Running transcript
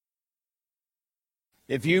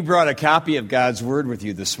If you brought a copy of God's Word with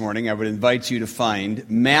you this morning, I would invite you to find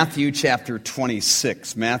Matthew chapter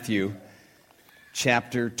 26. Matthew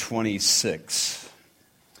chapter 26.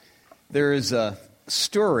 There is a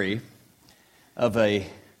story of a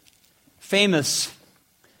famous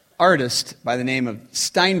artist by the name of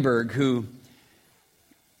Steinberg who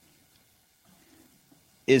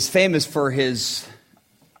is famous for his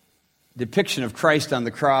depiction of Christ on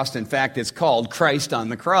the cross. In fact, it's called Christ on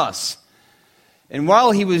the Cross. And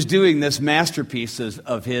while he was doing this masterpiece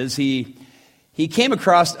of his, he came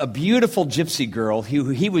across a beautiful gypsy girl who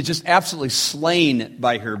he was just absolutely slain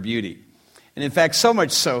by her beauty. And in fact, so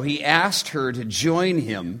much so, he asked her to join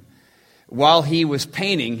him while he was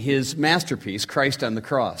painting his masterpiece, Christ on the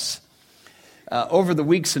Cross. Over the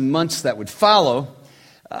weeks and months that would follow,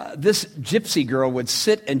 this gypsy girl would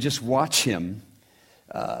sit and just watch him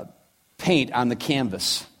paint on the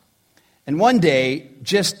canvas. And one day,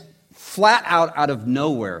 just flat out of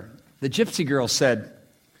nowhere, the gypsy girl said,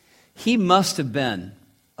 "He must have been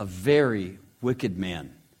a very wicked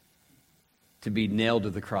man to be nailed to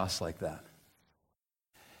the cross like that."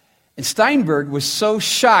 And Steinberg was so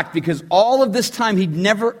shocked because all of this time he'd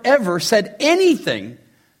never ever said anything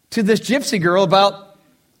to this gypsy girl about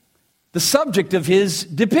the subject of his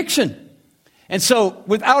depiction. And so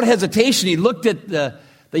without hesitation, he looked at the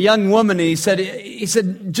young woman and he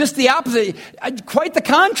said, just the opposite, quite the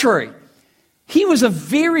contrary. He was a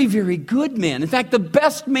very, very good man. In fact, the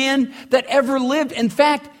best man that ever lived. In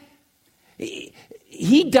fact,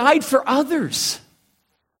 he died for others.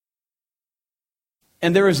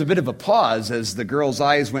 And there was a bit of a pause as the girl's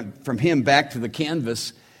eyes went from him back to the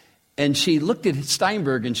canvas. And she looked at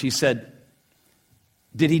Steinberg and she said,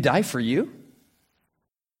 "Did he die for you?"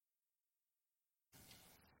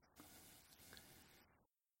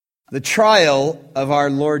 The trial of our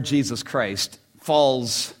Lord Jesus Christ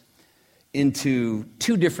falls into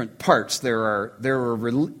two different parts. There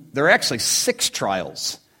are actually 6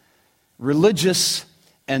 trials, religious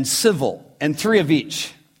and civil, and 3 of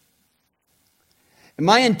each. And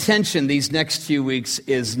my intention these next few weeks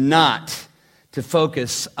is not to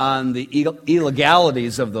focus on the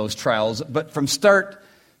illegalities of those trials, but from start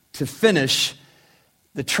to finish,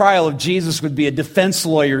 the trial of Jesus would be a defense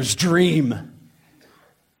lawyer's dream.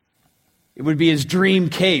 It would be his dream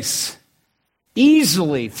case,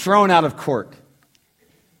 easily thrown out of court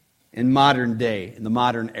in modern day, in the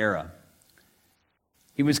modern era.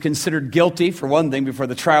 He was considered guilty, for one thing, before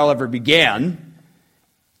the trial ever began.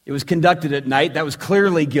 It was conducted at night. That was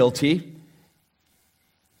clearly guilty.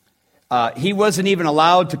 He wasn't even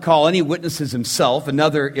allowed to call any witnesses himself,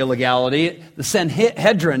 another illegality. The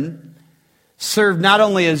Sanhedrin served not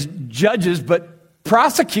only as judges, but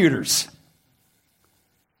prosecutors.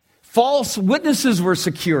 False witnesses were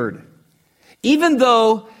secured. Even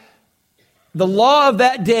though the law of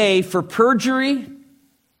that day for perjury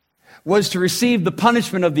was to receive the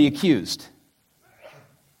punishment of the accused.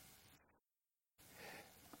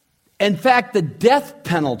 In fact, the death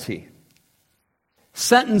penalty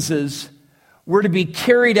sentences were to be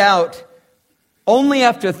carried out only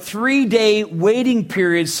after a 3-day waiting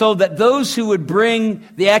period so that those who would bring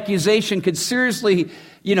the accusation could seriously,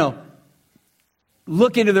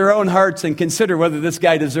 look into their own hearts and consider whether this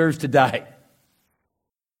guy deserves to die.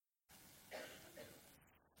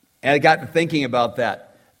 And I got to thinking about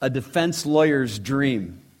that. A defense lawyer's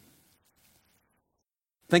dream.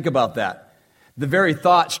 Think about that. The very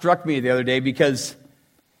thought struck me the other day because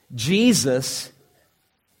Jesus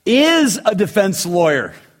is a defense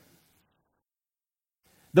lawyer.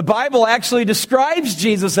 The Bible actually describes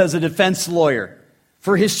Jesus as a defense lawyer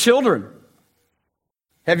for his children.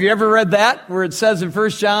 Have you ever read that, where it says in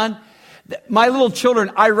 1 John, "My little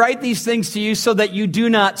children, I write these things to you so that you do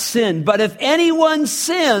not sin. But if anyone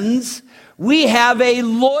sins, we have a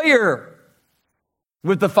lawyer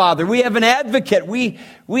with the Father. We have an advocate. We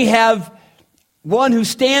have one who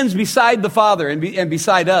stands beside the Father and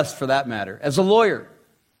beside us, for that matter, as a lawyer."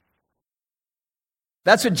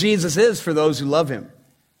 That's what Jesus is for those who love him.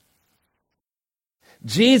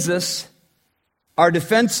 Jesus, our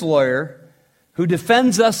defense lawyer, who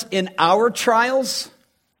defends us in our trials,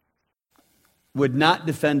 would not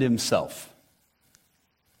defend himself.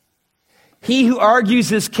 He who argues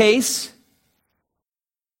his case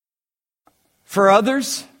for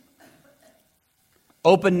others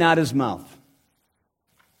opened not his mouth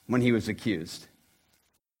when he was accused.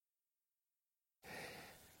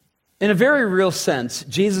 In a very real sense,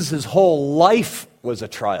 Jesus' whole life was a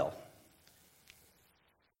trial.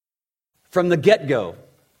 From the get-go,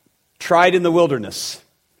 tried in the wilderness,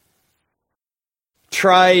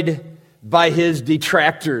 tried by his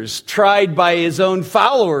detractors, tried by his own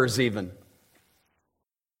followers even.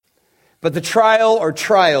 But the trial or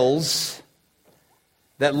trials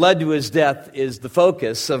that led to his death is the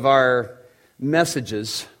focus of our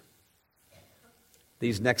messages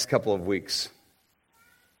these next couple of weeks.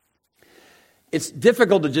 It's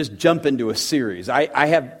difficult to just jump into a series.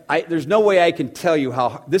 There's no way I can tell you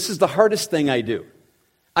how. This is the hardest thing I do.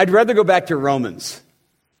 I'd rather go back to Romans,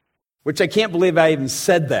 which I can't believe I even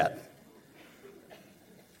said that.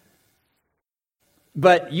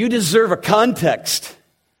 But you deserve a context.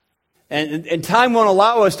 And time won't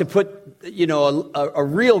allow us to put, a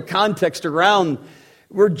real context around.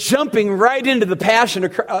 We're jumping right into the passion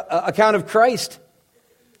account of Christ.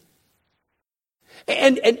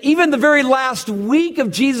 And even the very last week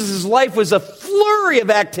of Jesus' life was a flurry of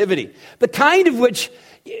activity, the kind of which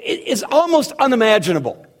is almost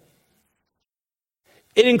unimaginable.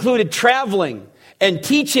 It included traveling and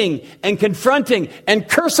teaching and confronting and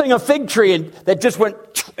cursing a fig tree that just went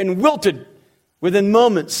and wilted within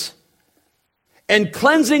moments. And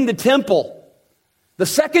cleansing the temple the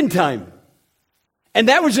second time. And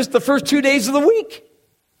that was just the first 2 days of the week.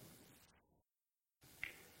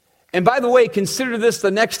 And by the way, consider this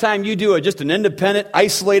the next time you do just an independent,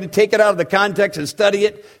 isolated, take it out of the context and study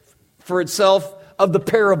it for itself, of the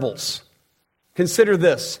parables. Consider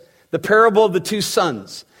this: the parable of the two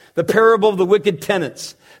sons, the parable of the wicked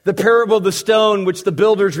tenants, the parable of the stone which the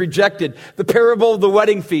builders rejected, the parable of the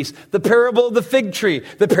wedding feast, the parable of the fig tree,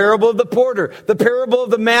 the parable of the porter, the parable of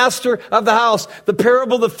the master of the house, the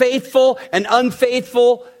parable of the faithful and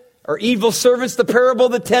unfaithful or evil servants, the parable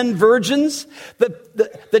of the 10 virgins,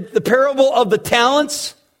 the parable of the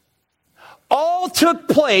talents, all took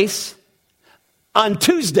place on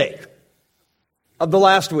Tuesday of the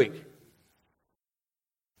last week.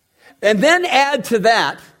 And then add to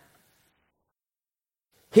that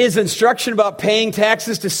his instruction about paying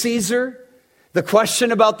taxes to Caesar, the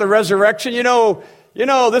question about the resurrection.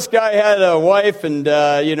 This guy had a wife, and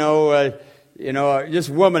this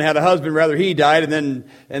woman had a husband. Rather, he died, and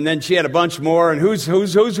then she had a bunch more. And whose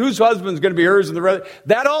husband's going to be hers? And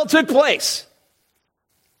that all took place,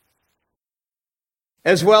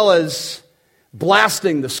 as well as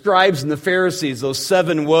blasting the scribes and the Pharisees. Those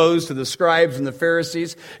 7 woes to the scribes and the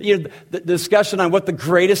Pharisees. The discussion on what the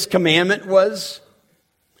greatest commandment was.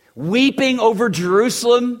 Weeping over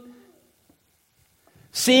Jerusalem,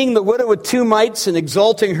 seeing the widow with 2 mites and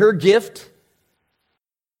exalting her gift,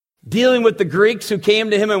 dealing with the Greeks who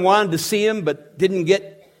came to him and wanted to see him but didn't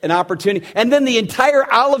get an opportunity, and then the entire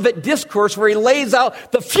Olivet Discourse where he lays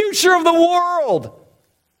out the future of the world.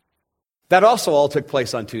 That also all took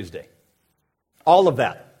place on Tuesday. All of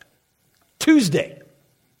that. Tuesday.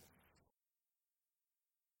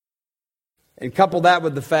 And couple that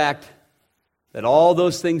with the fact that all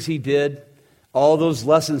those things he did, all those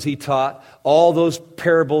lessons he taught, all those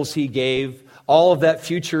parables he gave, all of that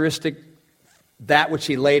futuristic, that which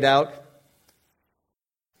he laid out,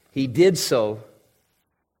 he did so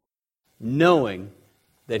knowing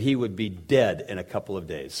that he would be dead in a couple of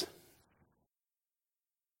days.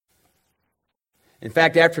 In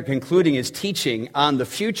fact, after concluding his teaching on the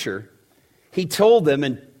future, he told them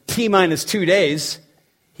in T-minus 2 days,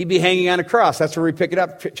 he'd be hanging on a cross. That's where we pick it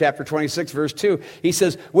up, chapter 26, verse 2. He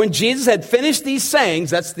says, when Jesus had finished these sayings,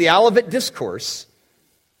 that's the Olivet Discourse,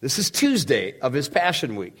 this is Tuesday of his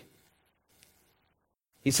Passion Week.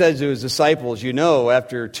 He says to his disciples,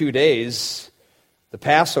 after 2 days, the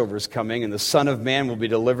Passover is coming and the Son of Man will be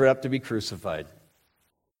delivered up to be crucified.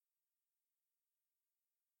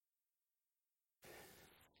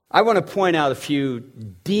 I want to point out a few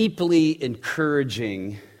deeply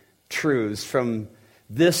encouraging truths from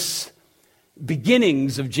this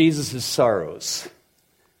beginnings of Jesus' sorrows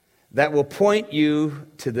that will point you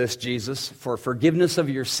to this Jesus for forgiveness of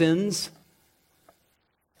your sins,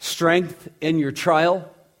 strength in your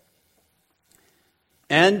trial,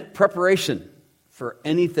 and preparation for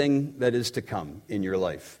anything that is to come in your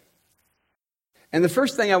life. And the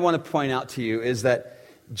first thing I want to point out to you is that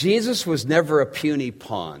Jesus was never a puny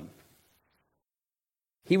pawn.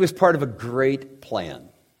 He was part of a great plan.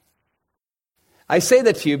 I say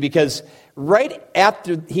that to you because right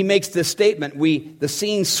after he makes this statement, the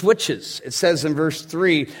scene switches. It says in verse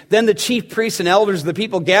 3, then the chief priests and elders of the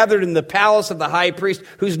people gathered in the palace of the high priest,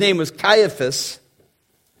 whose name was Caiaphas,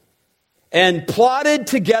 and plotted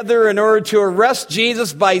together in order to arrest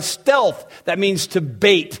Jesus by stealth. That means to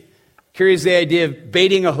bait. Carries the idea of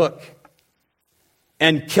baiting a hook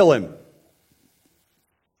and kill him.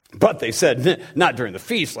 But they said, not during the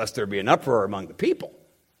feast, lest there be an uproar among the people.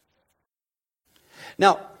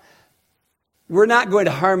 Now, we're not going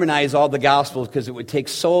to harmonize all the Gospels because it would take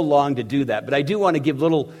so long to do that. But I do want to give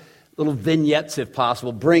little little vignettes, if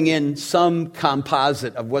possible, bring in some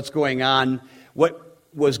composite of what's going on, what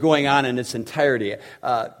was going on in its entirety.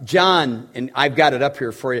 John, and I've got it up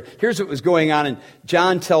here for you. Here's what was going on, and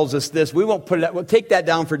John tells us this. We won't put it up. We'll take that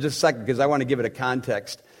down for just a second because I want to give it a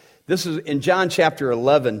context. This is in John chapter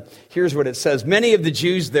 11. Here's what it says. Many of the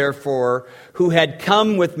Jews, therefore, who had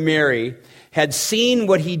come with Mary, had seen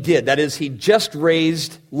what he did. That is, he just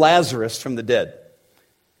raised Lazarus from the dead.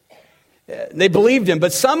 They believed him,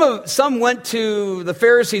 but some went to the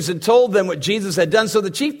Pharisees and told them what Jesus had done. So the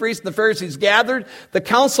chief priests and the Pharisees gathered the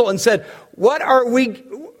council and said, What are we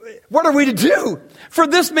to do? For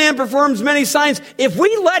this man performs many signs. If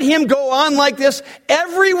we let him go on like this,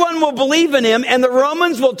 everyone will believe in him, and the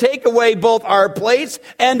Romans will take away both our place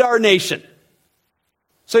and our nation.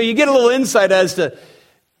 So you get a little insight as to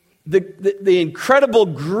the incredible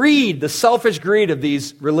greed, the selfish greed of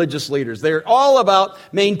these religious leaders. They're all about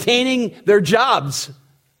maintaining their jobs.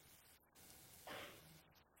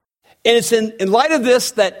 And it's in light of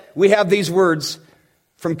this that we have these words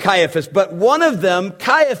from Caiaphas. But one of them,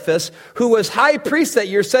 Caiaphas, who was high priest that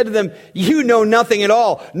year, said to them, "You know nothing at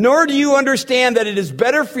all, nor do you understand that it is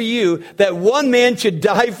better for you that one man should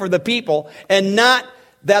die for the people, and not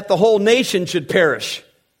that the whole nation should perish."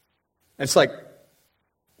 And it's like,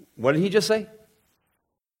 what did he just say?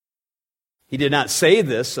 He did not say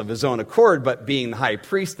this of his own accord, but being the high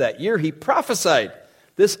priest that year, he prophesied.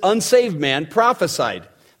 This unsaved man prophesied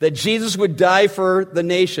that Jesus would die for the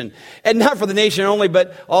nation. And not for the nation only,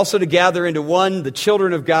 but also to gather into one the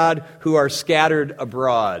children of God who are scattered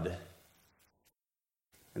abroad.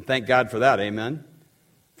 And thank God for that, amen?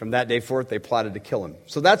 From that day forth, they plotted to kill him.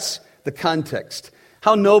 So that's the context.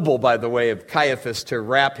 How noble, by the way, of Caiaphas to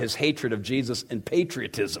wrap his hatred of Jesus in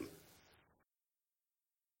patriotism.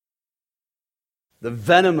 The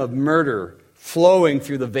venom of murder flowing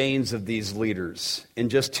through the veins of these leaders. In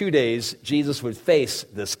just 2 days, Jesus would face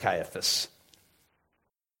this Caiaphas.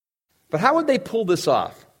 But how would they pull this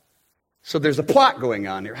off? So there's a plot going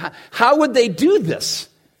on here. How would they do this?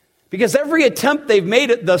 Because every attempt they've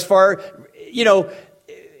made it thus far,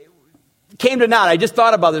 came to naught. I just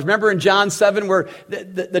thought about this. Remember in John 7 where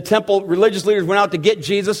the temple religious leaders went out to get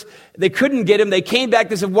Jesus? They couldn't get him. They came back.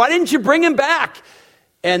 They said, "Why didn't you bring him back?"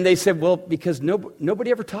 And they said, "Well, because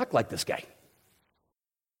nobody ever talked like this guy."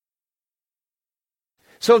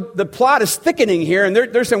 So the plot is thickening here, and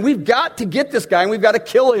they're saying, we've got to get this guy, and we've got to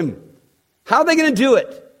kill him. How are they going to do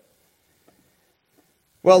it?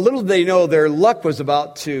 Well, little did they know their luck was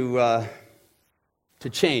about to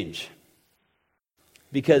change.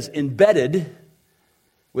 Because embedded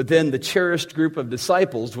within the cherished group of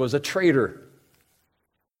disciples was a traitor.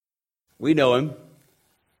 We know him.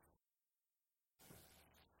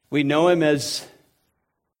 We know him as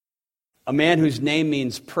a man whose name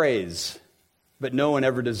means praise, but no one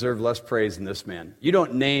ever deserved less praise than this man. You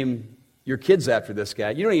don't name your kids after this guy.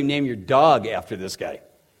 You don't even name your dog after this guy.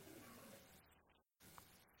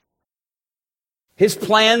 His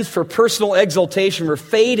plans for personal exaltation were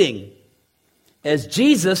fading as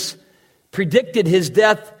Jesus predicted his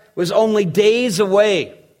death was only days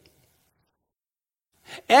away.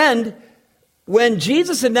 And when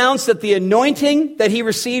Jesus announced that the anointing that he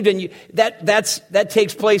received, and that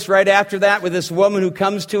takes place right after that with this woman who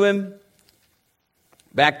comes to him,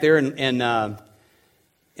 back there in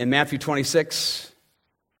Matthew 26,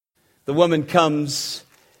 the woman comes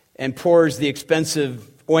and pours the expensive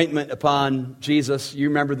ointment upon Jesus. You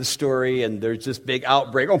remember the story, and there's this big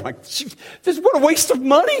outbreak. Oh my, what a waste of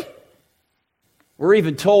money. We're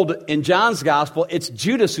even told in John's gospel, it's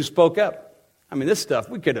Judas who spoke up. I mean, this stuff,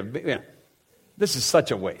 we could have, this is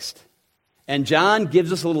such a waste. And John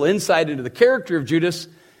gives us a little insight into the character of Judas.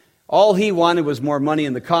 All he wanted was more money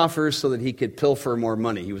in the coffers so that he could pilfer more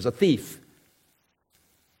money. He was a thief.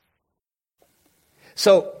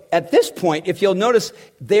 So at this point, if you'll notice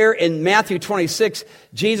there in Matthew 26,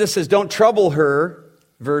 Jesus says, "Don't trouble her,"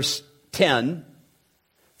 verse 10,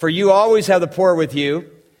 "for you always have the poor with you.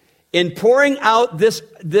 In pouring out this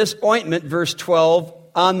ointment," verse 12,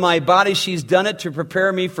 "on my body, she's done it to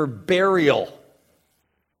prepare me for burial."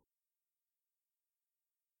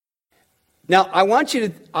 Now,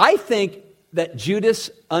 I think that Judas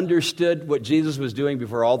understood what Jesus was doing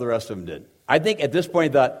before all the rest of them did. I think at this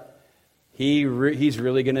point he thought, he's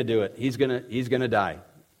really going to do it. He's going to die.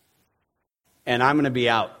 And I'm going to be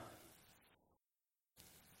out.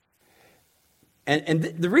 And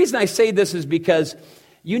the reason I say this is because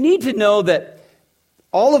you need to know that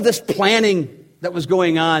all of this planning that was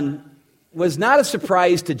going on was not a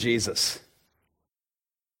surprise to Jesus.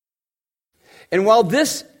 And while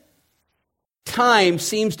this time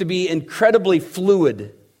seems to be incredibly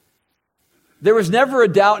fluid, There was never a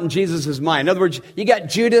doubt in Jesus' mind. In other words, you got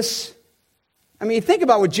Judas. I mean, think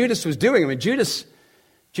about what Judas was doing. I mean, Judas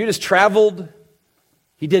traveled.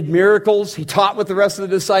 He did miracles. He taught with the rest of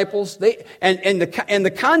the disciples. And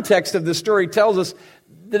the context of this story tells us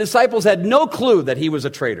the disciples had no clue that he was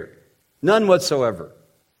a traitor. None whatsoever.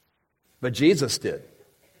 But Jesus did.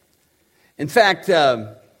 In fact,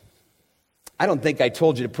 I don't think I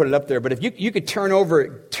told you to put it up there, but if you could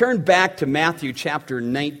turn back to Matthew chapter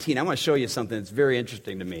 19. I want to show you something that's very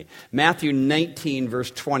interesting to me. Matthew 19,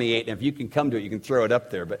 verse 28. And if you can come to it, you can throw it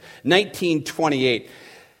up there. But 19:28.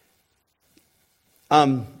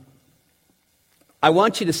 I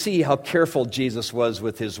want you to see how careful Jesus was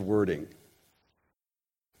with his wording.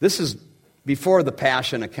 This is before the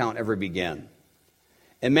Passion account ever began.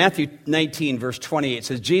 In Matthew 19, verse 28,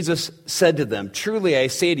 says, Jesus said to them, truly I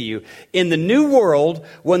say to you, in the new world,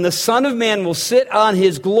 when the Son of Man will sit on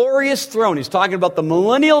his glorious throne, he's talking about the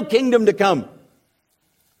millennial kingdom to come,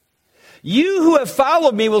 you who have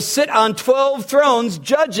followed me will sit on 12 thrones,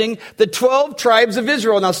 judging the 12 tribes of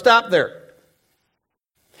Israel. Now stop there.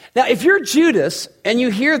 Now, if you're Judas and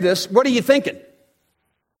you hear this, what are you thinking?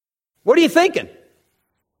 What are you thinking?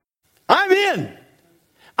 I'm in.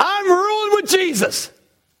 I'm ruling with Jesus.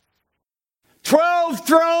 12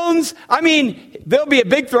 thrones. I mean, there'll be a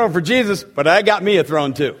big throne for Jesus, but I got me a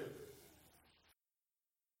throne too.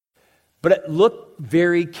 But look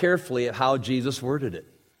very carefully at how Jesus worded it.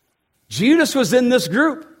 Judas was in this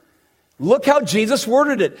group. Look how Jesus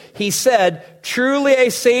worded it. He said, truly I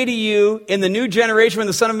say to you, in the new generation when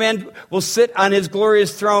the Son of Man will sit on his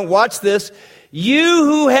glorious throne, watch this, you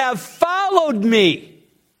who have followed me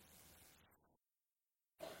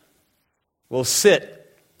will sit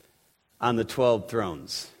on the 12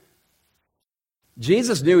 thrones.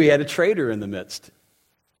 Jesus knew he had a traitor in the midst.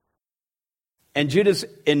 And Judas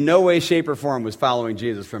in no way, shape, or form was following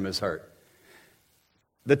Jesus from his heart.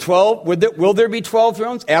 The 12, will there be 12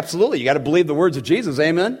 thrones? Absolutely. You got to believe the words of Jesus,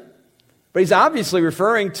 amen? But he's obviously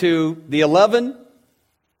referring to the 11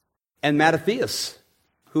 and Mattathias,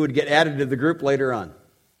 who would get added to the group later on.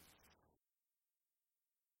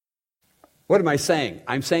 What am I saying?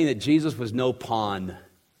 I'm saying that Jesus was no pawn.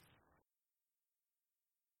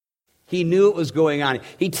 He knew what was going on.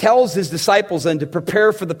 He tells his disciples then to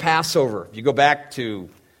prepare for the Passover. If you go back to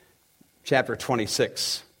chapter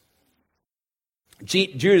 26.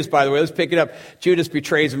 Judas, by the way, let's pick it up. Judas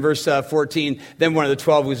betrays in verse 14. Then one of the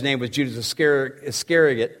 12, whose name was Judas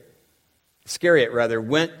Iscariot,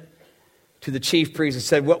 went to the chief priests and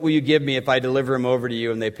said, what will you give me if I deliver him over to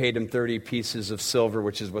you? And they paid him 30 pieces of silver,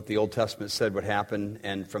 which is what the Old Testament said would happen.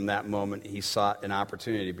 And from that moment, he sought an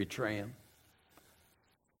opportunity to betray him.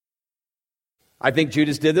 I think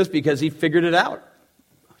Judas did this because he figured it out.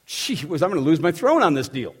 Gee whiz, I'm going to lose my throne on this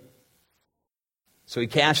deal. So he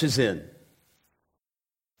cashes in.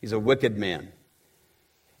 He's a wicked man.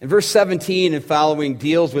 In verse 17 and following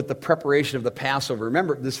deals with the preparation of the Passover.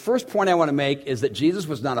 Remember, this first point I want to make is that Jesus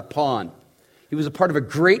was not a pawn. He was a part of a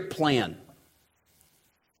great plan.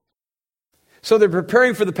 So they're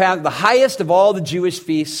preparing for the highest of all the Jewish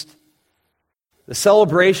feasts, the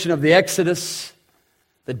celebration of the Exodus,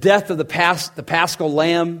 the death of the Paschal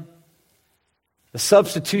Lamb, the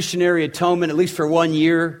substitutionary atonement, at least for 1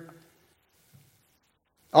 year.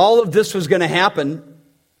 All of this was going to happen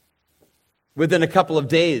within a couple of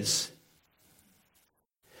days.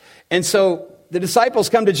 And so the disciples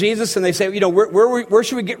come to Jesus and they say, where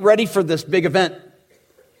should we get ready for this big event?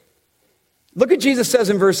 Look what Jesus says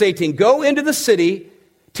in verse 18. Go into the city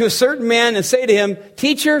to a certain man and say to him,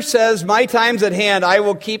 Teacher says, my time's at hand. I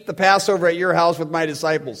will keep the Passover at your house with my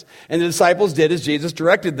disciples. And the disciples did as Jesus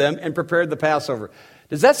directed them and prepared the Passover.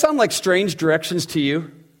 Does that sound like strange directions to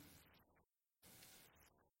you?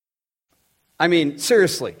 I mean,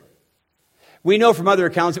 seriously. We know from other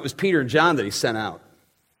accounts it was Peter and John that he sent out.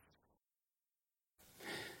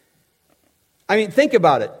 I mean, think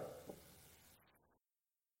about it.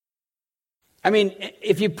 I mean,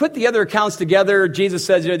 if you put the other accounts together, Jesus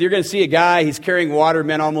says, you're going to see a guy, he's carrying water.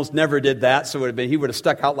 Men almost never did that, so he would have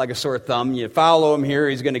stuck out like a sore thumb. You follow him here,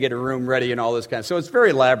 he's going to get a room ready and all this kind of stuff. So it's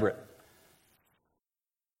very elaborate.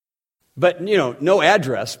 But, no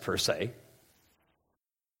address per se.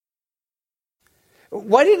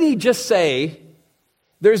 Why did he just say,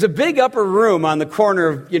 there's a big upper room on the corner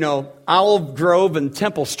of, Olive Grove and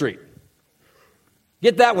Temple Street.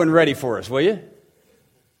 Get that one ready for us, will you?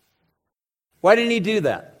 Why didn't he do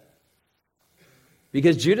that?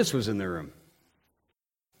 Because Judas was in the room.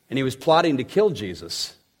 And he was plotting to kill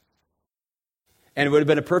Jesus. And it would have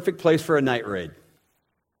been a perfect place for a night raid.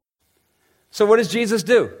 So what does Jesus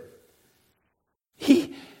do?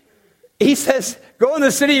 He He says, go in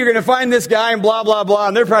the city, you're going to find this guy and blah, blah, blah.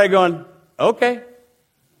 And they're probably going, okay.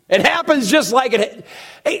 It happens just like it.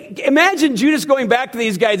 Hey, imagine Judas going back to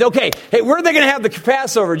these guys. Okay, hey, where are they going to have the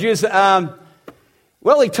Passover? Judas,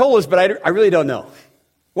 well, he told us, but I really don't know.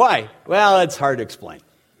 Why? Well, it's hard to explain.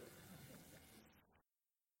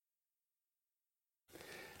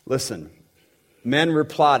 Listen, men were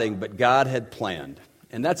plotting, but God had planned.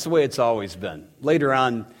 And that's the way it's always been. Later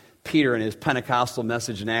on, Peter, in his Pentecostal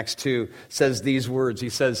message in Acts 2, says these words. He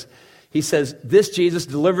says, this Jesus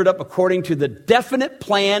delivered up according to the definite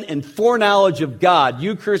plan and foreknowledge of God,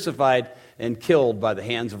 you crucified and killed by the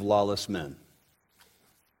hands of lawless men.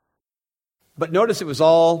 But notice it was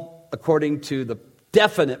all according to the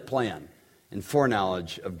definite plan and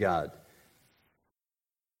foreknowledge of God.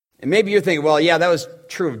 And maybe you're thinking, well, yeah, that was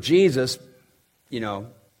true of Jesus,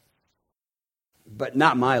 but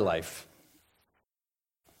not my life.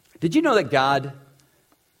 Did you know that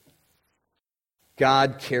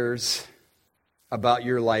God cares about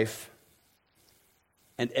your life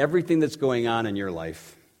and everything that's going on in your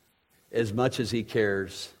life as much as he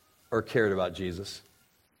cares or cared about Jesus?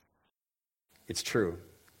 It's true.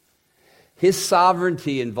 His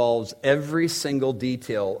sovereignty involves every single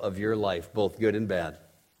detail of your life, both good and bad.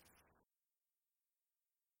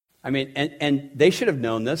 I mean, and they should have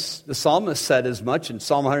known this. The psalmist said as much in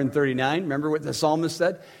Psalm 139. Remember what the psalmist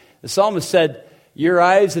said? The psalmist said, your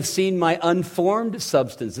eyes have seen my unformed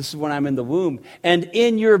substance. This is when I'm in the womb. And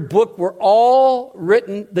in your book were all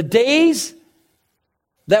written the days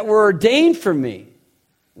that were ordained for me,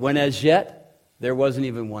 when as yet there wasn't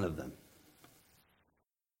even one of them.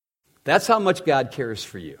 That's how much God cares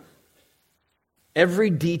for you.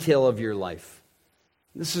 Every detail of your life.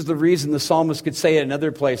 This is the reason the psalmist could say at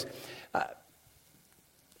another place,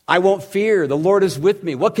 I won't fear, the Lord is with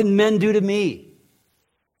me. What can men do to me?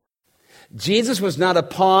 Jesus was not a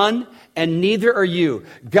pawn, and neither are you.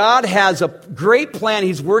 God has a great plan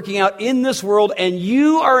he's working out in this world, and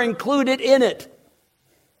you are included in it.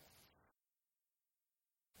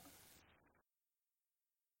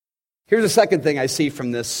 Here's the second thing I see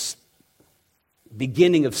from this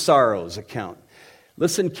beginning of sorrows account.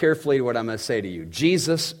 Listen carefully to what I'm going to say to you.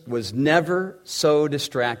 Jesus was never so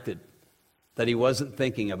distracted that he wasn't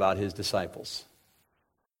thinking about his disciples.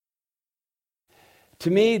 To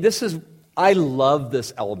me, I love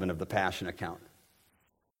this element of the Passion account.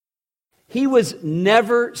 He was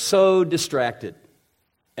never so distracted.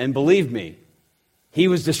 And believe me, he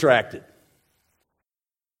was distracted.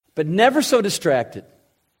 But never so distracted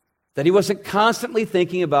that he wasn't constantly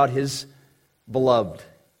thinking about his beloved.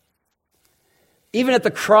 Even at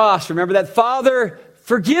the cross, remember that? Father,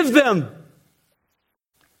 forgive them.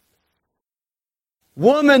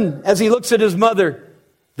 Woman, as he looks at his mother,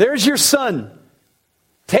 there's your son.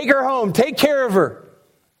 Take her home. Take care of her.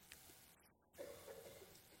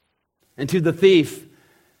 And to the thief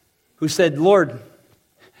who said, Lord,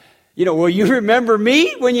 will you remember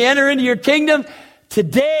me when you enter into your kingdom?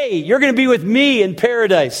 Today, you're going to be with me in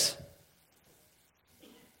paradise.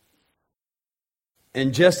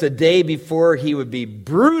 And just a day before he would be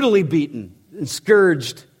brutally beaten and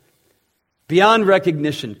scourged beyond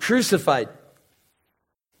recognition, crucified,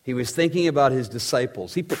 he was thinking about his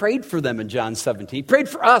disciples. He prayed for them in John 17. He prayed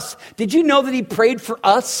for us. Did you know that he prayed for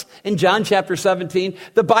us in John chapter 17?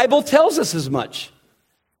 The Bible tells us as much.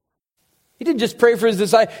 He didn't just pray for his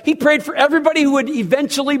disciples. He prayed for everybody who would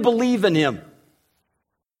eventually believe in him.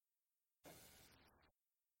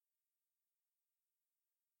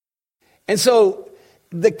 And so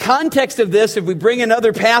the context of this, if we bring in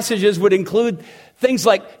other passages, would include things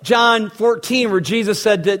like John 14, where Jesus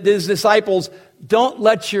said to his disciples, don't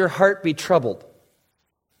let your heart be troubled.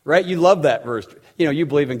 Right? You love that verse. You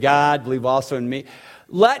believe in God, believe also in me.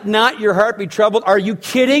 Let not your heart be troubled. Are you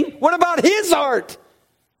kidding? What about his heart?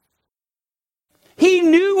 He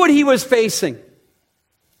knew what he was facing.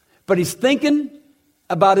 But he's thinking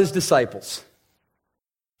about his disciples.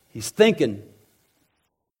 He's thinking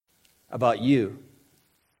about you.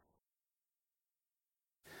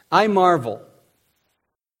 I marvel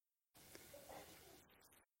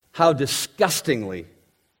how disgustingly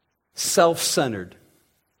self-centered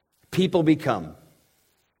people become.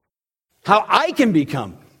 How I can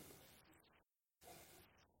become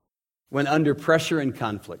when under pressure and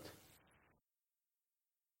conflict.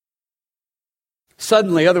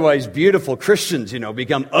 Suddenly, otherwise beautiful Christians,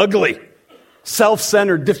 become ugly,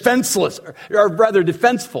 self-centered, defenseless, or rather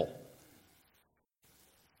defenseful.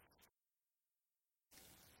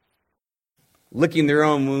 Licking their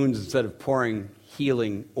own wounds instead of pouring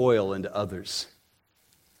healing oil into others.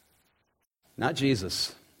 Not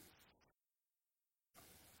Jesus.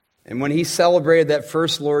 And when he celebrated that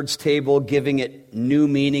first Lord's table, giving it new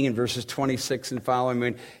meaning in verses 26 and following,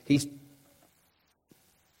 when he's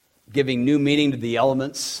giving new meaning to the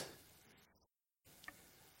elements,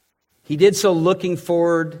 he did so looking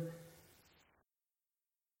forward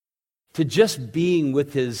to just being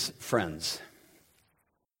with his friends.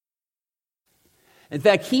 In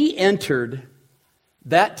fact, he entered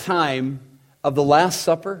that time of the Last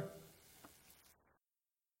Supper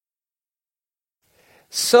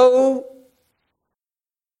so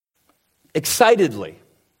excitedly.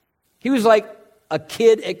 He was like a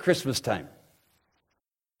kid at Christmas time.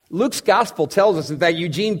 Luke's gospel tells us, in fact,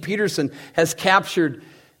 Eugene Peterson has captured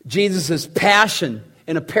Jesus' passion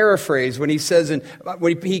in a paraphrase when he says,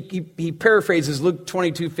 he paraphrases Luke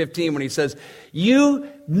 22:15 when he says, "You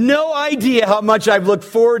no idea how much I've looked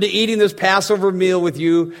forward to eating this Passover meal with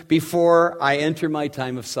you before I enter my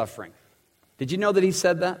time of suffering." Did you know that he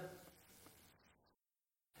said that?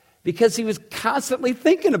 Because he was constantly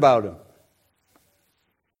thinking about him.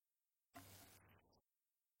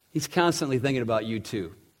 He's constantly thinking about you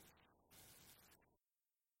too.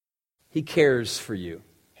 He cares for you.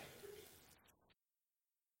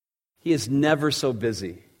 He is never so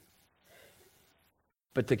busy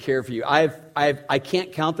but to care for you. I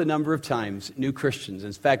can't count the number of times new Christians,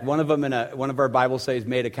 in fact, one of them in one of our Bible studies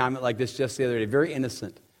made a comment like this just the other day, very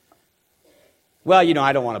innocent. Well,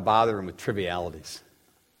 I don't want to bother him with trivialities.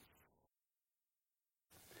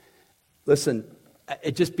 Listen,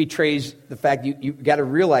 it just betrays the fact you've got to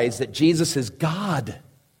realize that Jesus is God.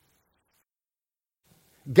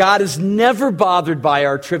 God is never bothered by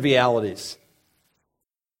our trivialities.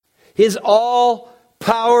 His all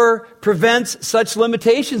power prevents such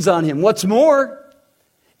limitations on him. What's more,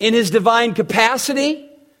 in his divine capacity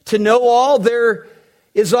to know all, there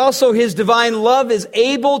is also his divine love is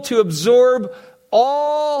able to absorb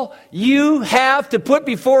all you have to put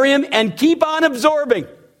before him and keep on absorbing.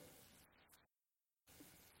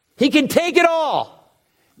 He can take it all.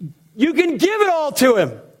 You can give it all to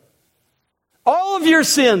him. All of your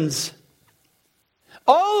sins,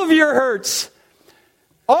 all of your hurts,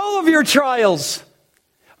 all of your trials,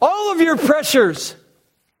 all of your pressures,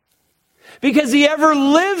 because he ever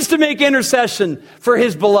lives to make intercession for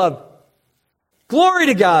his beloved. Glory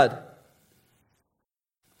to God.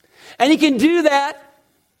 And he can do that,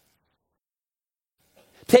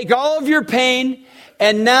 take all of your pain,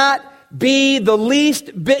 and not be the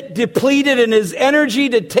least bit depleted in his energy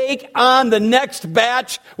to take on the next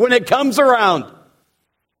batch when it comes around.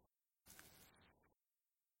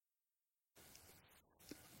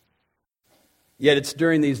 Yet it's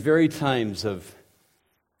during these very times of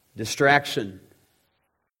distraction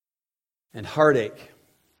and heartache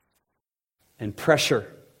and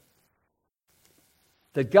pressure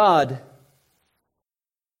that God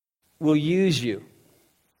will use you.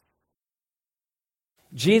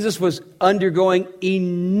 Jesus was undergoing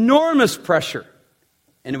enormous pressure,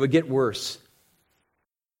 and it would get worse.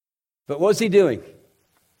 But what was he doing?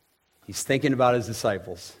 He's thinking about his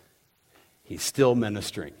disciples. He's still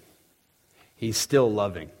ministering. He's still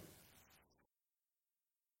loving.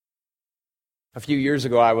 A few years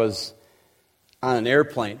ago, I was on an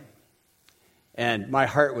airplane, and my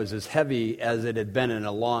heart was as heavy as it had been in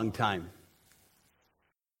a long time.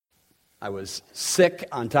 I was sick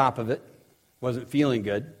on top of it. Wasn't feeling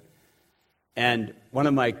good, and one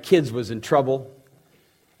of my kids was in trouble,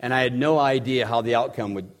 and I had no idea how the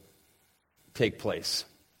outcome would take place.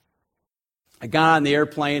 I got on the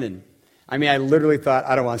airplane, and I literally thought,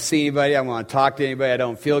 I don't want to see anybody, I don't want to talk to anybody, I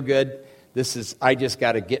don't feel good. I just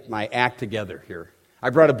got to get my act together here.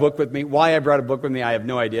 I brought a book with me. Why I brought a book with me, I have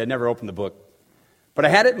no idea. I never opened the book. But I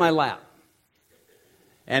had it in my lap.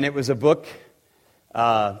 And it was a book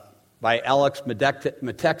by Alex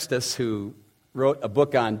Metextus, who wrote a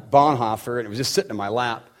book on Bonhoeffer, and it was just sitting in my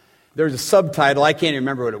lap. There was a subtitle, I can't even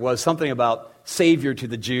remember what it was, something about Savior to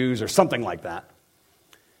the Jews or something like that.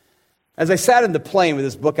 As I sat in the plane with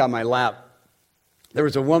this book on my lap, there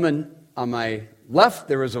was a woman on my left,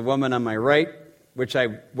 there was a woman on my right, which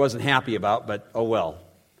I wasn't happy about, but oh well.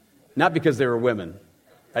 Not because they were women.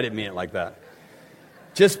 I didn't mean it like that.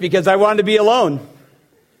 Just because I wanted to be alone.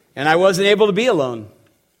 And I wasn't able to be alone.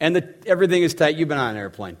 And everything is tight. You've been on an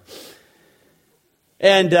airplane.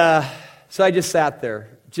 And so I just sat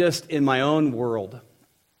there, just in my own world,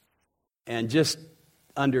 and just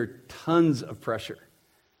under tons of pressure.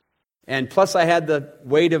 And plus I had the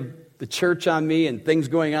weight of the church on me and things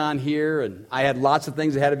going on here, and I had lots of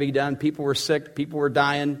things that had to be done. People were sick, people were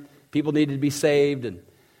dying, people needed to be saved. And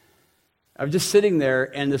I was just sitting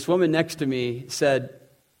there, and this woman next to me said,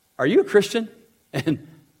 "Are you a Christian?" And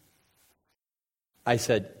I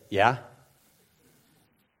said, "Yeah."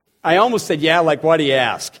 I almost said, yeah, like what do you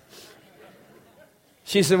ask?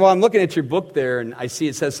 She said, well, I'm looking at your book there, and I see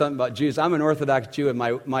it says something about Jews. I'm an Orthodox Jew, and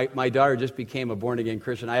my daughter just became a born-again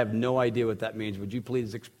Christian. I have no idea what that means. Would you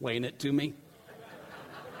please explain it to me?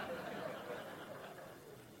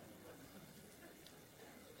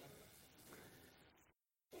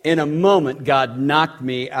 In a moment, God knocked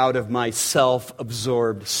me out of my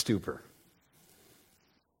self-absorbed stupor.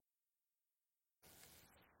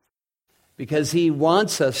 Because He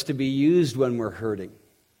wants us to be used when we're hurting.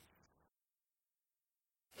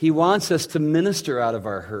 He wants us to minister out of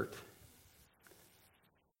our hurt.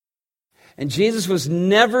 And Jesus was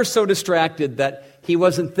never so distracted that He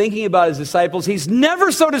wasn't thinking about His disciples. He's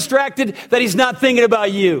never so distracted that He's not thinking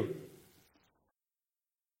about you.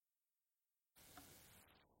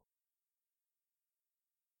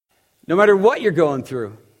 No matter what you're going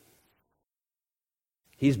through,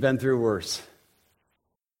 He's been through worse.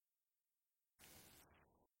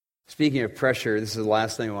 Speaking of pressure, this is the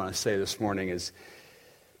last thing I want to say this morning is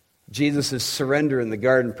Jesus' surrender in the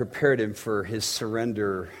garden prepared Him for His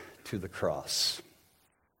surrender to the cross.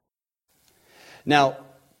 Now,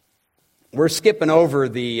 we're skipping over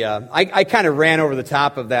I kind of ran over the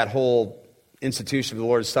top of that whole institution of the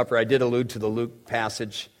Lord's Supper. I did allude to the Luke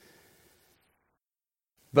passage.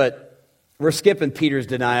 But we're skipping Peter's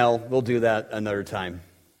denial. We'll do that another time.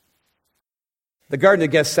 The Garden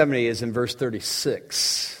of Gethsemane is in verse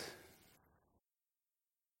 36.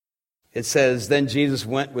 It says, then Jesus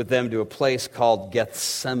went with them to a place called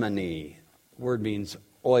Gethsemane. The word means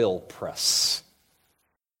oil press.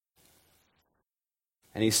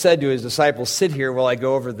 And He said to His disciples, sit here while I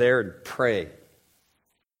go over there and pray.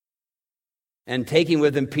 And taking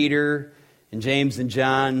with Him Peter and James and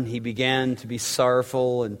John, He began to be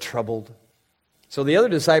sorrowful and troubled. So the other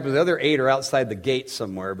disciples, the other 8 are outside the gate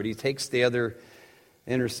somewhere, but He takes the other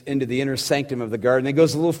into the inner sanctum of the garden. It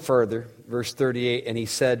goes a little further, verse 38, and He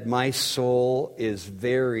said, my soul is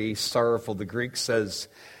very sorrowful. The Greek says,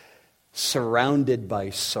 surrounded by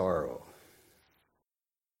sorrow.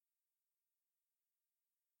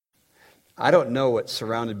 I don't know what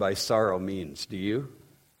surrounded by sorrow means. Do you?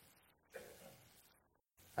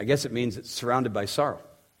 I guess it means it's surrounded by sorrow.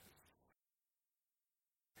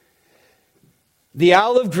 The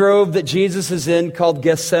olive grove that Jesus is in, called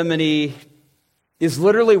Gethsemane, is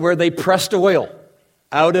literally where they pressed oil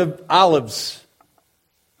out of olives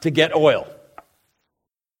to get oil.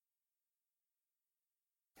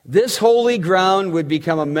 This holy ground would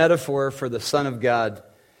become a metaphor for the Son of God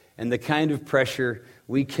and the kind of pressure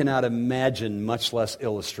we cannot imagine, much less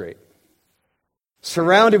illustrate.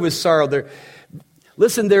 Surrounded with sorrow.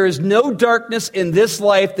 Listen, there is no darkness in this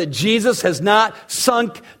life that Jesus has not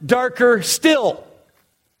sunk darker still.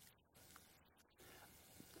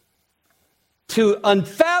 To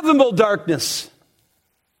unfathomable darkness.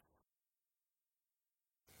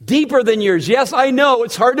 Deeper than yours. Yes, I know,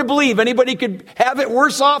 it's hard to believe anybody could have it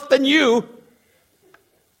worse off than you.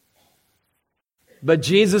 But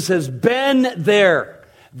Jesus has been there.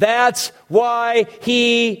 That's why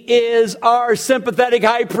He is our sympathetic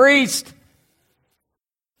high priest.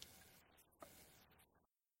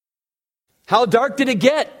 How dark did it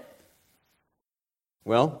get?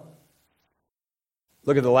 Well,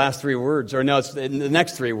 look at the last 3 words. Or no, it's the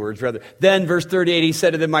next 3 words, rather. Then, verse 38, He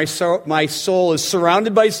said to them, my soul is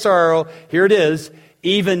surrounded by sorrow. Here it is,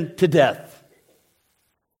 even to death.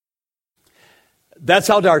 That's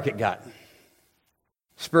how dark it got.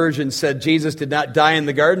 Spurgeon said Jesus did not die in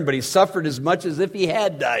the garden, but He suffered as much as if He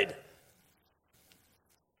had died.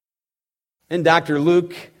 And Dr.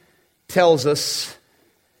 Luke tells us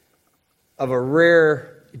of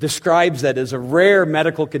describes that as a rare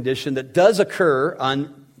medical condition that does occur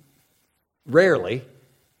rarely,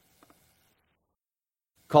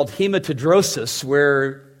 called hematidrosis,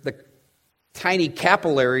 where the tiny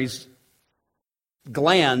capillaries,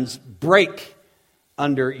 glands, break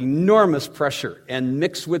under enormous pressure and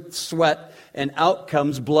mix with sweat, and out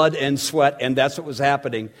comes blood and sweat, and that's what was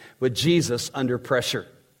happening with Jesus under pressure.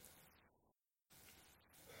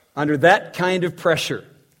 Under that kind of pressure,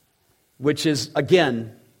 which is,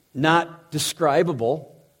 again, not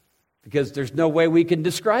describable, because there's no way we can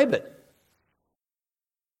describe it.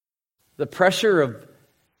 The pressure of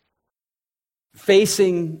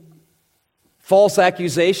facing false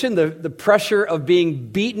accusation, the pressure of being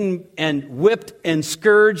beaten and whipped and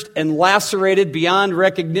scourged and lacerated beyond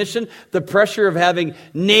recognition, the pressure of having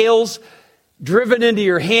nails driven into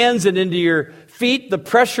your hands and into your feet, the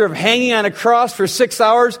pressure of hanging on a cross for 6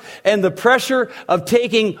 hours, and the pressure of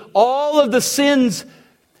taking all of the sins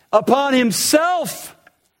upon Himself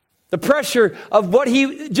The pressure of what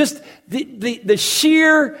the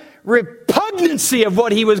sheer repugnancy of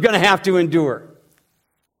what he was going to have to endure.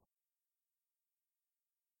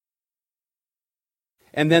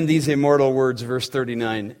 And then these immortal words, verse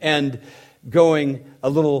 39. And going a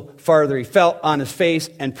little farther, he fell on his face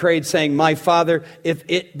and prayed, saying, My Father, if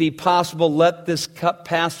it be possible, let this cup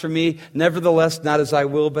pass from me. Nevertheless, not as I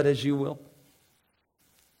will, but as you will.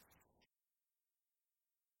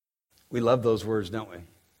 We love those words, don't we?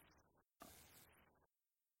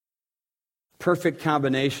 Perfect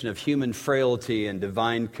combination of human frailty and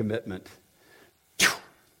divine commitment.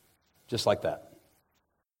 Just like that.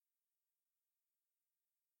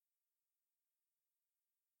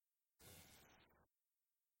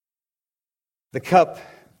 The cup,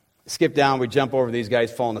 skip down, we jump over these guys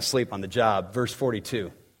falling asleep on the job. Verse 42.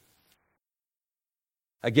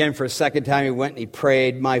 Again, for a second time, he went and he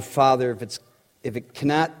prayed, My Father, if it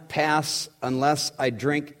cannot pass unless I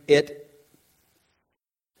drink it,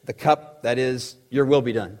 the cup, that is, your will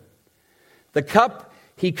be done. The cup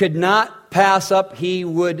he could not pass up, he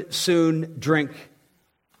would soon drink.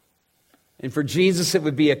 And for Jesus, it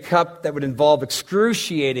would be a cup that would involve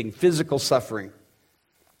excruciating physical suffering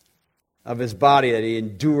of his body that he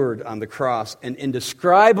endured on the cross, and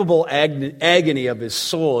indescribable agony of his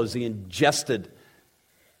soul as he ingested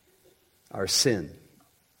our sin.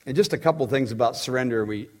 And just a couple things about surrender,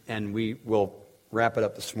 and we will wrap it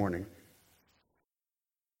up this morning.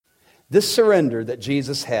 This surrender that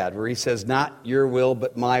Jesus had, where he says, not your will,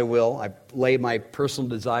 but my will, I lay my personal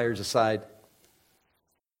desires aside.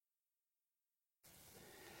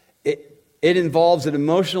 It involves an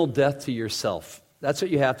emotional death to yourself. That's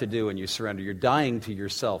what you have to do when you surrender. You're dying to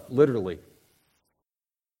yourself, literally.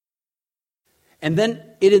 And then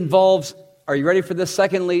it involves, are you ready for this?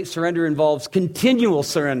 Secondly, surrender involves continual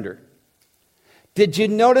surrender. Did you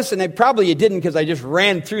notice, and probably you didn't because I just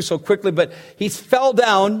ran through so quickly, but he fell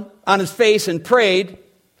down on his face and prayed.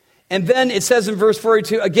 And then it says in verse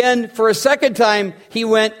 42, again, for a second time, he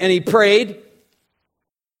went and he prayed.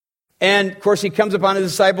 And, of course, he comes upon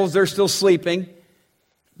his disciples. They're still sleeping.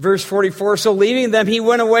 Verse 44, so leaving them, he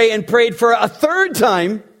went away and prayed for a third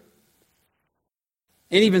time.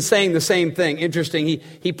 And even saying the same thing. Interesting,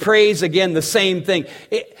 he prays again the same thing.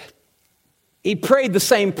 He prayed the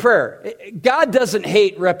same prayer. God doesn't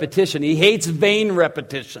hate repetition. He hates vain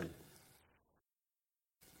repetition.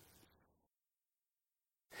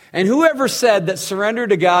 And whoever said that surrender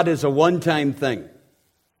to God is a one-time thing?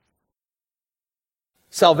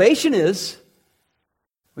 Salvation is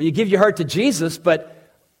when you give your heart to Jesus, but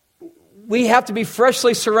we have to be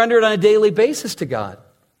freshly surrendered on a daily basis to God.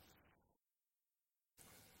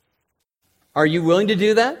 Are you willing to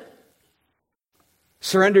do that?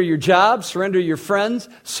 Surrender your job, surrender your friends,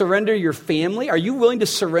 surrender your family. Are you willing to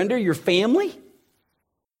surrender your family?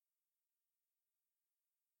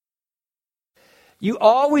 You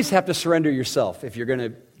always have to surrender yourself if you're going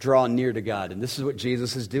to draw near to God, and this is what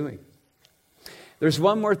Jesus is doing. There's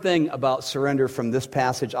one more thing about surrender from this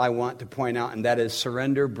passage I want to point out, and that is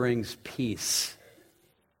surrender brings peace.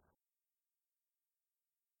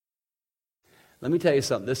 Let me tell you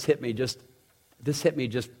something. This hit me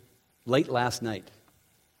just late last night.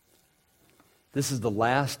 This is the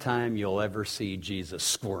last time you'll ever see Jesus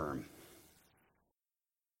squirm.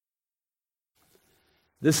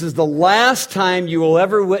 This is the last time you will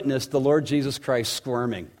ever witness the Lord Jesus Christ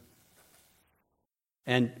squirming.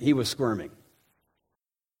 And he was squirming.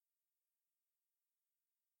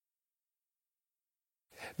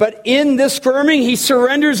 But in this squirming, he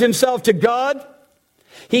surrenders himself to God.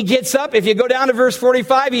 He gets up. If you go down to verse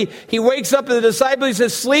 45, he wakes up to the disciples. He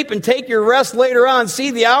says, sleep and take your rest later on.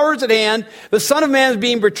 See, the hour is at hand. The Son of Man is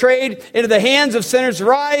being betrayed into the hands of sinners.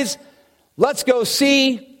 Rise, let's go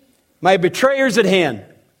see. My betrayer's at hand.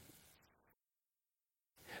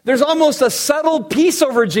 There's almost a settled peace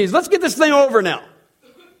over Jesus. Let's get this thing over now.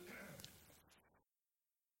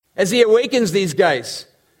 As he awakens these guys.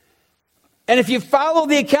 And if you follow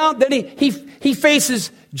the account, then he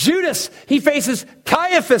faces Judas, he faces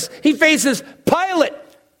Caiaphas, he faces Pilate,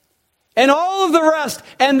 and all of the rest.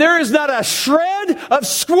 And there is not a shred of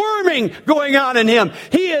squirming going on in him.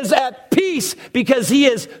 He is at peace because he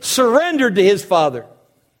is surrendered to his Father.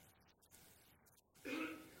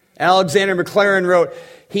 Alexander Maclaren wrote,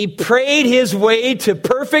 he prayed his way to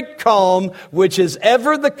perfect calm, which is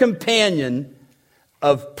ever the companion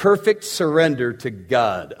of perfect surrender to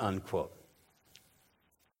God, unquote.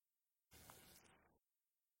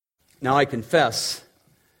 Now I confess,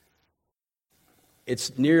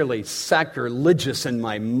 it's nearly sacrilegious in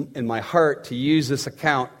my heart to use this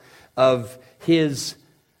account of his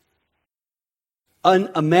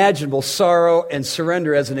unimaginable sorrow and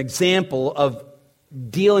surrender as an example of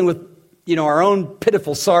dealing with, our own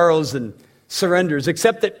pitiful sorrows and surrenders,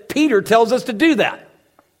 except that Peter tells us to do that.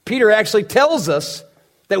 Peter actually tells us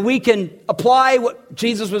that we can apply what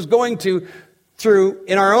Jesus was going through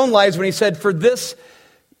in our own lives when he said, "For this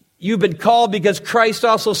you've been called, because Christ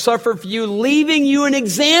also suffered for you, leaving you an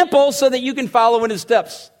example so that you can follow in his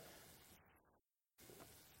steps."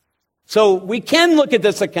 So we can look at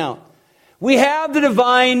this account. We have the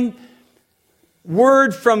divine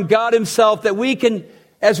word from God himself that we can,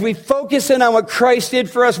 as we focus in on what Christ did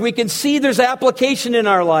for us, we can see there's application in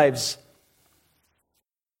our lives.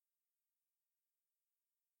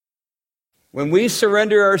 When we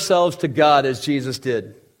surrender ourselves to God as Jesus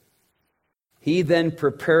did, he then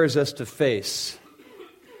prepares us to face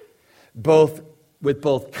with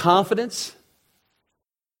both confidence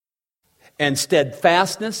and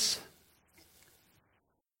steadfastness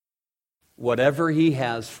whatever he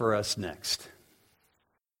has for us next.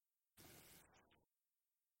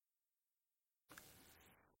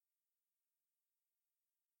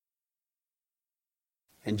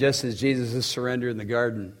 And just as Jesus' surrender in the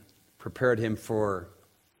garden prepared him for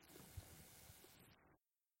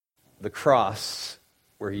the cross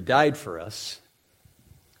where he died for us,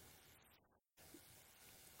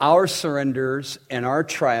 our surrenders and our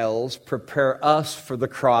trials prepare us for the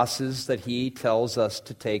crosses that he tells us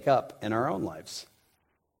to take up in our own lives.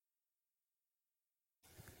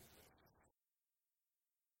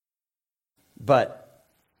 But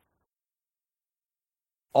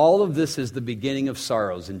all of this is the beginning of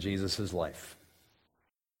sorrows in Jesus' life.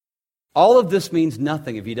 All of this means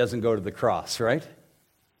nothing if he doesn't go to the cross, right?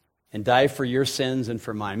 And die for your sins and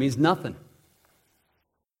for mine. It means nothing.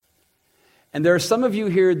 And there are some of you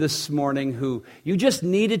here this morning who you just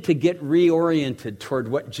needed to get reoriented toward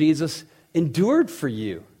what Jesus endured for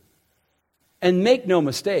you. And make no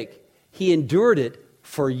mistake, he endured it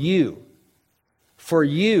for you. For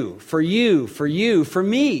you, for you, for you, for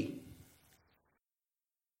me.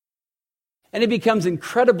 And it becomes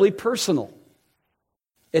incredibly personal.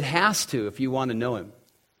 It has to if you want to know him.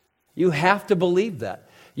 You have to believe that.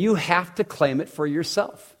 You have to claim it for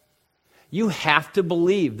yourself. You have to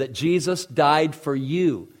believe that Jesus died for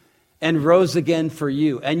you and rose again for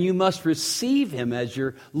you. And you must receive him as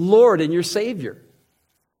your Lord and your Savior.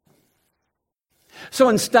 So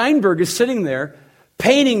when Steinberg is sitting there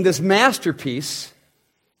painting this masterpiece,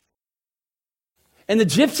 and the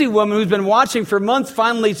gypsy woman who's been watching for months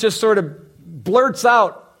finally just sort of blurts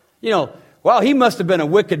out, well, he must have been a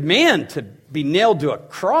wicked man to be nailed to a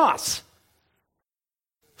cross.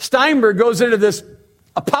 Steinberg goes into this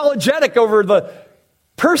apologetic over the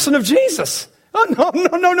person of Jesus. Oh,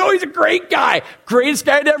 no, he's a great guy. Greatest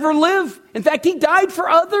guy to ever live. In fact, he died for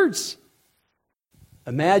others.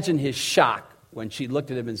 Imagine his shock when she looked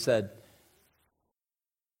at him and said,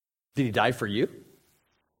 "Did he die for you?"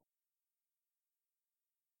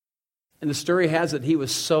 And the story has it, he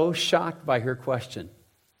was so shocked by her question,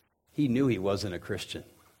 he knew he wasn't a Christian.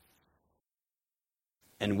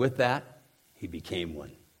 And with that, he became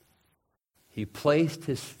one. He placed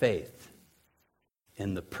his faith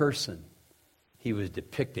in the person he was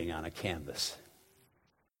depicting on a canvas.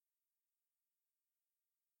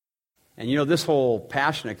 And this whole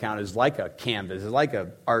Passion account is like a canvas. It's like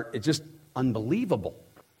a art. It's just unbelievable.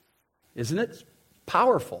 Isn't it? It's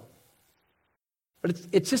powerful. But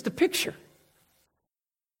it's just a picture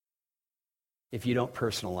if you don't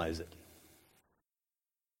personalize it.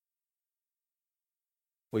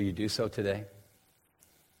 Will you do so today?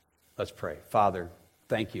 Let's pray. Father,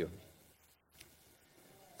 thank you.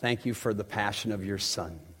 Thank you for the passion of your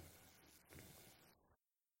Son.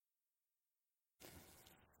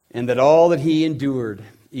 And that all that he endured,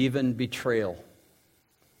 even betrayal,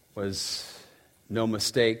 was no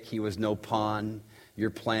mistake. He was no pawn. Your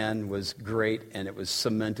plan was great, and it was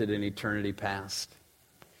cemented in eternity past.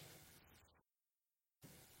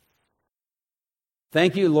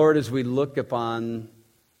 Thank you, Lord, as we look upon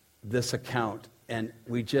this account, and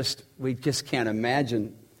we just can't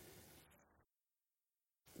imagine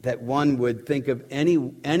that one would think of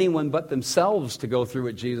anyone but themselves to go through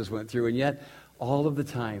what Jesus went through, and yet all of the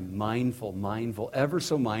time mindful, ever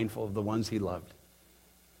so mindful of the ones he loved.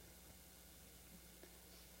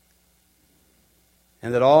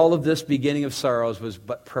 And that all of this beginning of sorrows was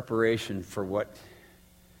but preparation for what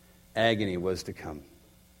agony was to come.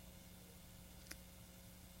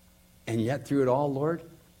 And yet through it all, Lord,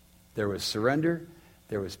 there was surrender,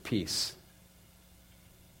 there was peace.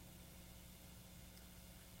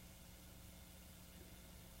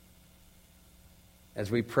 As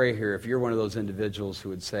we pray here, if you're one of those individuals who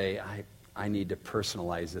would say, I need to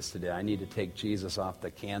personalize this today. I need to take Jesus off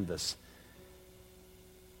the canvas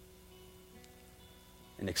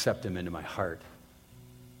and accept him into my heart,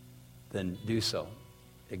 then do so.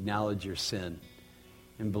 Acknowledge your sin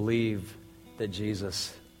and believe that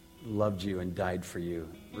Jesus loved you and died for you,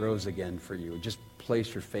 rose again for you. Just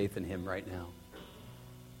place your faith in him right now.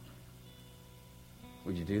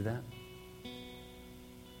 Would you do that?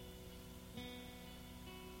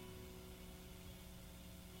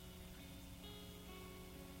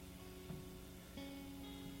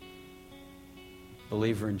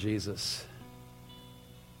 Believer in Jesus,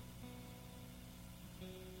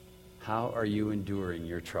 how are you enduring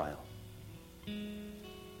your trial? Do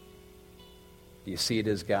you see it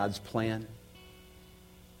as God's plan?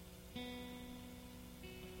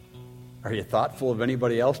 Are you thoughtful of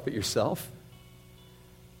anybody else but yourself?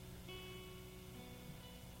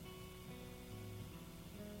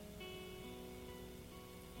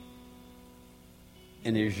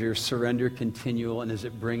 And is your surrender continual, and is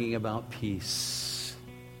it bringing about peace?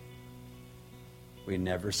 We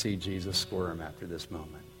never see Jesus squirm after this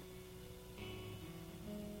moment.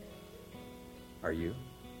 Are you?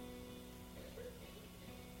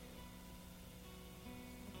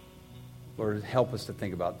 Lord, help us to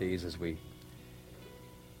think about these as we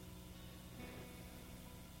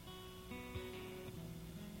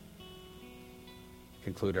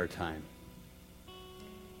conclude our time.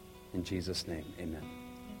 In Jesus' name,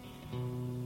 amen.